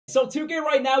So 2K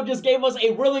right now just gave us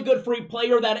a really good free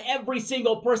player that every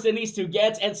single person needs to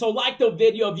get. And so like the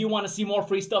video if you want to see more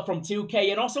free stuff from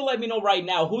 2K. And also let me know right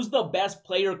now who's the best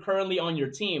player currently on your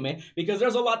team. Because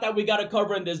there's a lot that we got to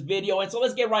cover in this video. And so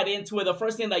let's get right into it. The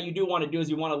first thing that you do want to do is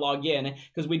you want to log in.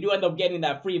 Because we do end up getting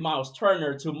that free Miles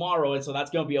Turner tomorrow. And so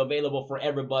that's going to be available for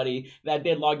everybody that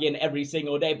did log in every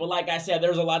single day. But like I said,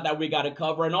 there's a lot that we got to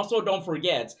cover. And also don't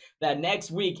forget that next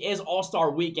week is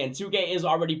All-Star Weekend. 2K is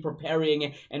already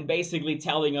preparing and basically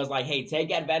telling us like, hey, take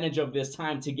advantage of this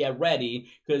time to get ready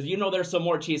because you know there's some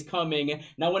more cheese coming.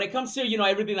 Now when it comes to, you know,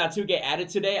 everything that 2K added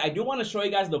today, I do want to show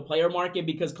you guys the player market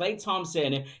because Klay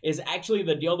Thompson is actually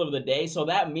the deal of the day. So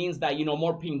that means that, you know,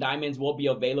 more pink diamonds will be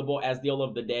available as deal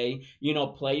of the day, you know,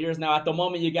 players. Now at the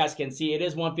moment you guys can see it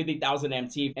is 150,000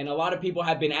 MT and a lot of people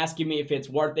have been asking me if it's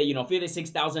worth it, you know,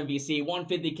 56,000 VC,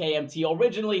 150k MT.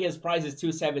 Originally his price is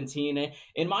 217.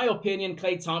 In my opinion,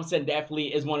 Klay Thompson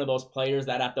definitely is one of those players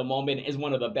that at the moment is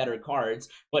one of the better cards.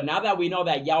 But now that we know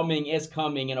that Yao Ming is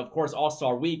coming and of course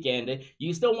All-Star Weekend,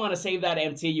 you still want to save that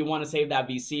MT, you want to save that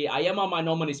VC. I am on my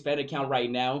no money spend account right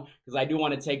now because I do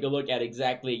want to take a look at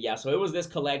exactly, yeah, so it was this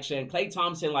collection. Klay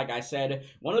Thompson, like I said,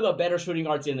 one of the better shooting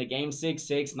guards in the game,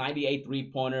 6'6", 98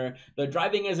 three-pointer. The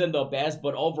driving isn't the best,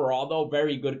 but overall though,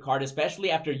 very good card,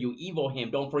 especially after you evo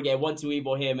him. Don't forget, once you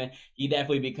evo him, he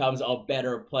definitely becomes a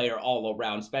better player all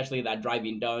around, especially that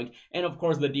driving dunk. And of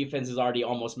course the defense is already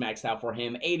almost maxed out for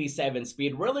him. 87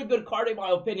 speed, really good card in my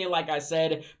opinion, like I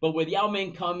said. But with Yao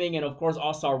Ming coming and of course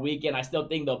All-Star Weekend, I still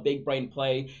think the big brain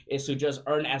play is to just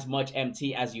earn as much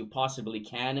MT as you possibly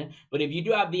can. But if you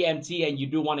do have the MT and you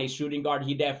do want a shooting guard,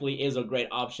 he definitely is a great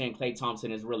option. Klay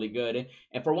Thompson is really good.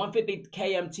 And for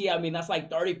 150k MT, I mean, that's like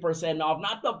 30% off.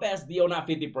 Not the best deal, not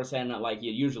 50% like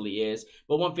it usually is.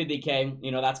 But 150k,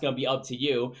 you know, that's going to be up to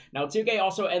you. Now 2K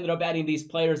also ended up adding these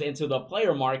players into the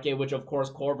player market, which of course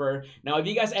Corver. Now if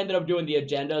you guys ended up doing the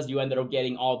agendas, you ended up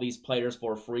getting all these players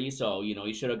for free. So, you know,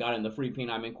 you should have gotten the free pin.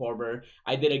 I'm in Corver.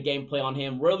 I did a gameplay on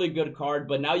him. Really good card,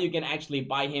 but now you can actually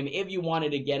buy him if you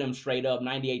wanted to get him straight up.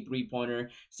 98 three-pointer,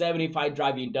 75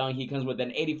 driving dunk. He comes with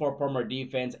an 84 perimeter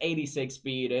defense, 86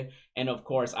 speed, and of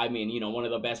course, I mean, you know, one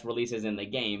of the best releases in the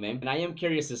game. And I am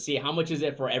curious to see how much is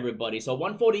it for everybody. So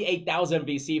 148,000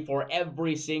 VC for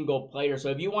every single player. So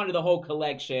if you wanted the whole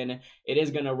collection, it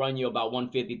is going to run you about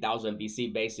 150,000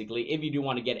 VC basically, if you do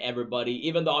want to get everybody,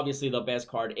 even though obviously the best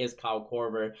card is Kyle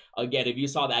Korver. Again, if you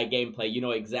saw that gameplay, you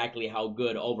know exactly how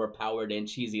good, overpowered, and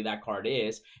cheesy that card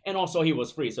is. And also he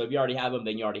was free, so if you already have him,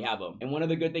 then you already have him. And one of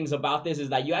the good things about this is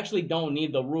that you actually don't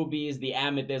need the rubies, the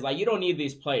amethyst, like you don't need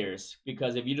these players,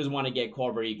 because if you just want to get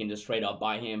Korver, you can just straight up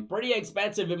buy him. Pretty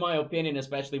expensive in my opinion,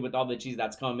 especially with all the cheese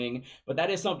that's coming, but that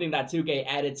is something that 2K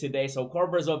added today. So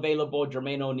Korver's available,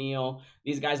 Jermaine O'Neal,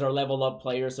 these guys are level up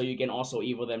players, so you can also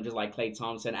evo them just like Klay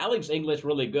Thompson. Alex English,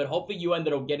 really good. Hopefully you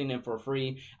ended up getting him for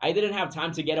free. I didn't have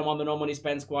time to get him on the no money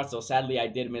spend squad, so sadly I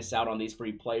did miss out on these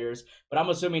free players, but I'm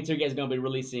assuming 2K is going to be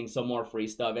releasing some more free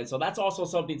stuff, and so that's also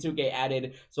something 2K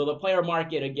added. So the player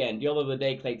market, again, deal of the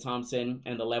day, Klay Thompson,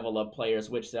 and the level up players,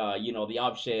 which you know, the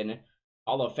option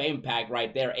Hall of Fame pack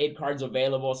right there, 8 cards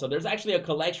available. So there's actually a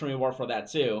collection reward for that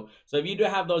too. So if you do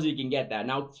have those, you can get that.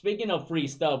 Now, speaking of free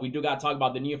stuff, we do got to talk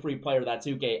about the new free player that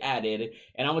 2K added.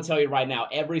 And I'm going to tell you right now,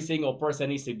 every single person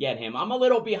needs to get him. I'm a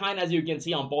little behind, as you can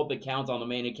see, on both accounts, on the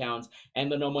main accounts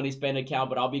and the no money spend account,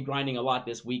 but I'll be grinding a lot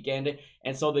this weekend.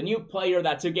 And so the new player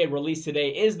that 2K released today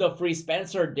is the free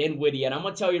Spencer Dinwiddie. And I'm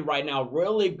going to tell you right now,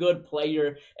 really good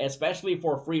player, especially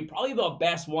for free. Probably the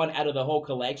best one out of the whole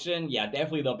collection. Yeah,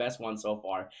 definitely the best one so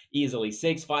far. Easily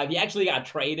 6'5". He actually got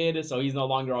traded, so he's no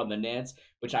longer on the Nets,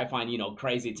 which I find, you know,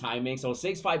 crazy timing. So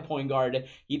 6'5" point guard.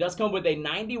 He does come with a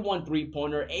 91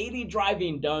 three-pointer, 80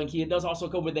 driving dunk. He does also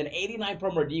come with an 89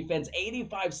 perimeter defense,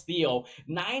 85 steal,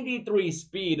 93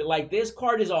 speed. Like, this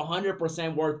card is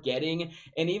 100% worth getting.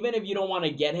 And even if you don't want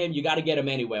to get him, you got to get him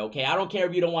anyway, okay? I don't care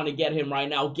if you don't want to get him right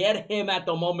now. Get him at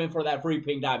the moment for that free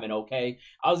pink diamond, okay?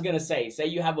 I was going to say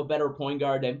you have a better point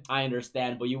guard, and I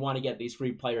understand, but you want to get these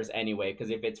free players anyway,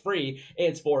 because if it's free,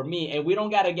 it's for me, and we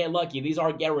don't got to get lucky. These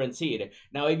are guaranteed.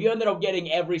 Now, if you ended up getting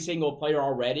every single player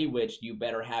already, which you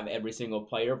better have every single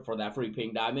player for that free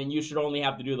pink diamond, you should only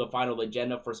have to do the final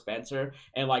agenda for Spencer.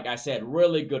 And like I said,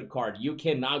 really good card. You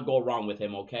cannot go wrong with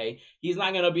him, okay? He's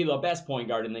not going to be the best point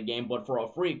guard in the game, but for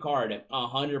a free card,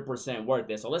 100% worth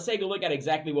it. So let's take a look at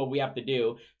exactly what we have to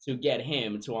do to get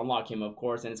him, to unlock him, of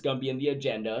course. And it's going to be in the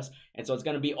agendas. And so it's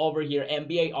going to be over here,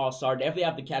 NBA All-Star. Definitely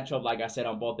have to catch up, like I said,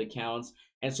 on both accounts.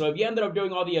 And so if you ended up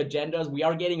doing all the agendas, we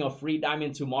are getting a free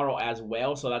diamond tomorrow as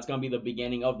well. So that's going to be the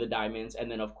beginning of the diamonds.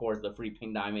 And then, of course, the free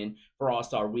pink diamond for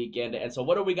All-Star Weekend. And so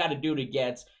what do we got to do to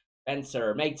get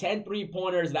Spencer, make 10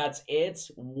 3-pointers, that's it.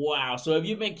 Wow. So if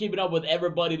you've been keeping up with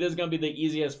everybody, this is going to be the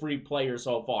easiest free player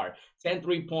so far. 10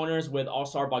 3-pointers with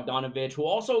All-Star Bogdanovic, who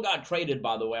also got traded,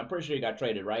 by the way. I'm pretty sure he got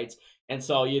traded, right? And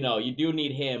so, you know, you do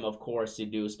need him, of course, to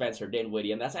do Spencer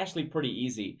Dinwiddie, and that's actually pretty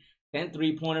easy. 10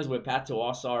 3-pointers with Pat to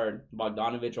All-Star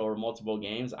Bogdanovic over multiple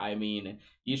games. I mean,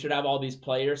 you should have all these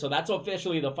players. So that's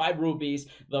officially the 5 rubies,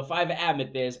 the 5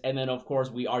 amethysts, and then, of course,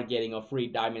 we are getting a free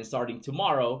diamond starting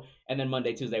tomorrow, and then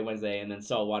Monday, Tuesday, Wednesday, and then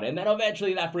so on. And then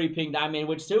eventually that free pink diamond,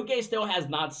 which 2K still has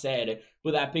not said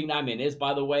who that pink diamond is,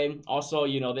 by the way. Also,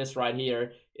 you know, this right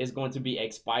here is going to be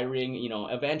expiring, you know,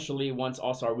 eventually once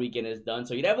All-Star Weekend is done.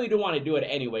 So you definitely do want to do it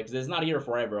anyway, because it's not here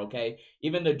forever, okay?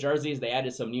 Even the jerseys, they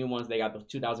added some new ones. They got the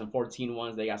 2014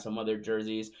 ones. They got some other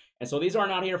jerseys. And so these are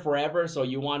not here forever, so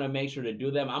you want to make sure to do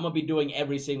them. I'm going to be doing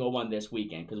every single one this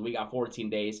weekend, because we got 14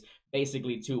 days,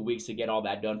 basically 2 weeks to get all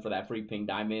that done for that free pink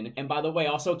diamond. And by the way,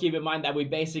 also keep in mind that we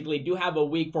basically do have a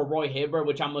week for Roy Hibbert,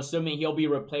 which I'm assuming he'll be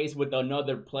replaced with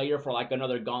another player for like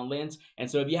another gauntlet. And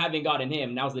so if you haven't gotten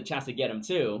him, now's the chance to get him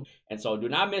too. And so do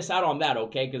not miss out on that,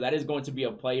 okay? Because that is going to be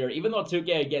a player, even though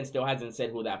 2K again still hasn't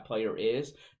said who that player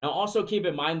is. Now also keep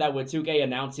in mind that with 2K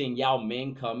announcing Yao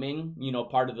Ming coming, you know,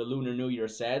 part of the Lunar New Year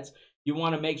sets, you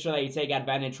want to make sure that you take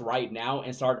advantage right now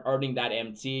and start earning that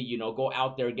MT. You know, go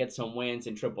out there, get some wins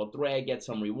in triple threat, get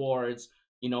some rewards.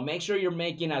 You know, make sure you're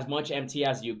making as much MT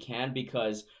as you can,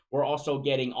 because we're also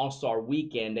getting All-Star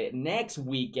Weekend next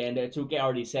weekend. 2K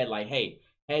already said, like, hey,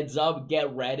 heads up,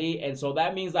 get ready. And so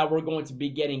that means that we're going to be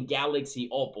getting Galaxy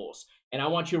Opals. And I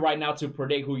want you right now to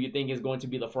predict who you think is going to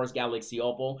be the first Galaxy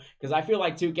Opal, because I feel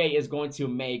like 2K is going to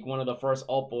make one of the first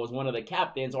Opals, one of the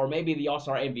captains, or maybe the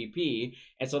All-Star MVP.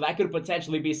 And so that could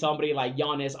potentially be somebody like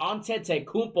Giannis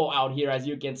Antetokounmpo out here, as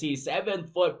you can see. 7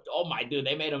 foot. Oh my dude,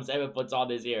 they made him 7 foot tall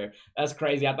this year. That's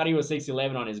crazy. I thought he was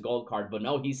 6'11" on his gold card, but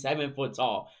no, he's 7 foot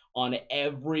tall on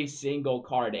every single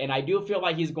card. And I do feel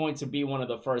like he's going to be one of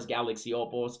the first Galaxy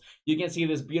Opals. You can see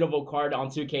this beautiful card on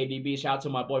 2KDB. Shout out to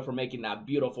my boy for making that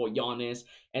beautiful Giannis.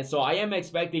 And so I am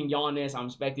expecting Giannis. I'm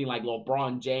expecting like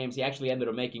LeBron James. He actually ended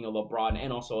up making a LeBron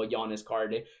and also a Giannis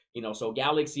card. You know, so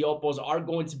Galaxy Opals are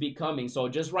going to be coming. So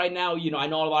just right now, you know, I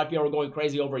know a lot of people are going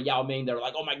crazy over Yao Ming. They're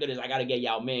like, oh my goodness, I got to get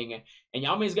Yao Ming. And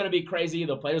Yao Ming's going to be crazy.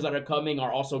 The players that are coming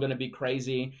are also going to be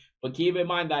crazy. But keep in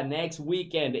mind that next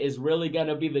weekend is really going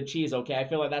to be the cheese, okay? I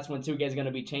feel like that's when 2K is going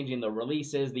to be changing the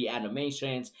releases, the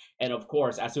animations, and of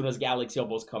course, as soon as Galaxy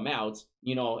Opals come out,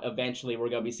 you know, eventually we're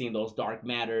going to be seeing those Dark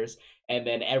Matters and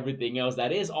then everything else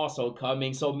that is also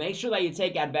coming. So make sure that you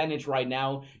take advantage right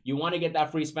now. You want to get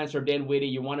that free Spencer Dinwiddie.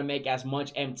 You want to make as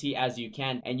much MT as you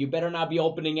can, and you better not be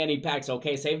opening any packs,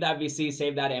 okay? Save that VC,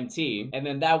 save that MT, and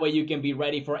then that way you can be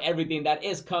ready for everything that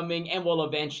is coming and will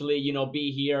eventually, you know,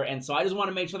 be here. And so I just want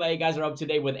to make sure that you guys are up to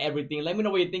date with everything. Let me know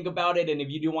what you think about it, and if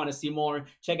you do want to see more,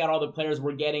 check out all the players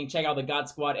we're getting, check out the God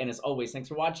Squad, and as always, thanks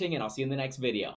for watching, and I'll see you in the next video.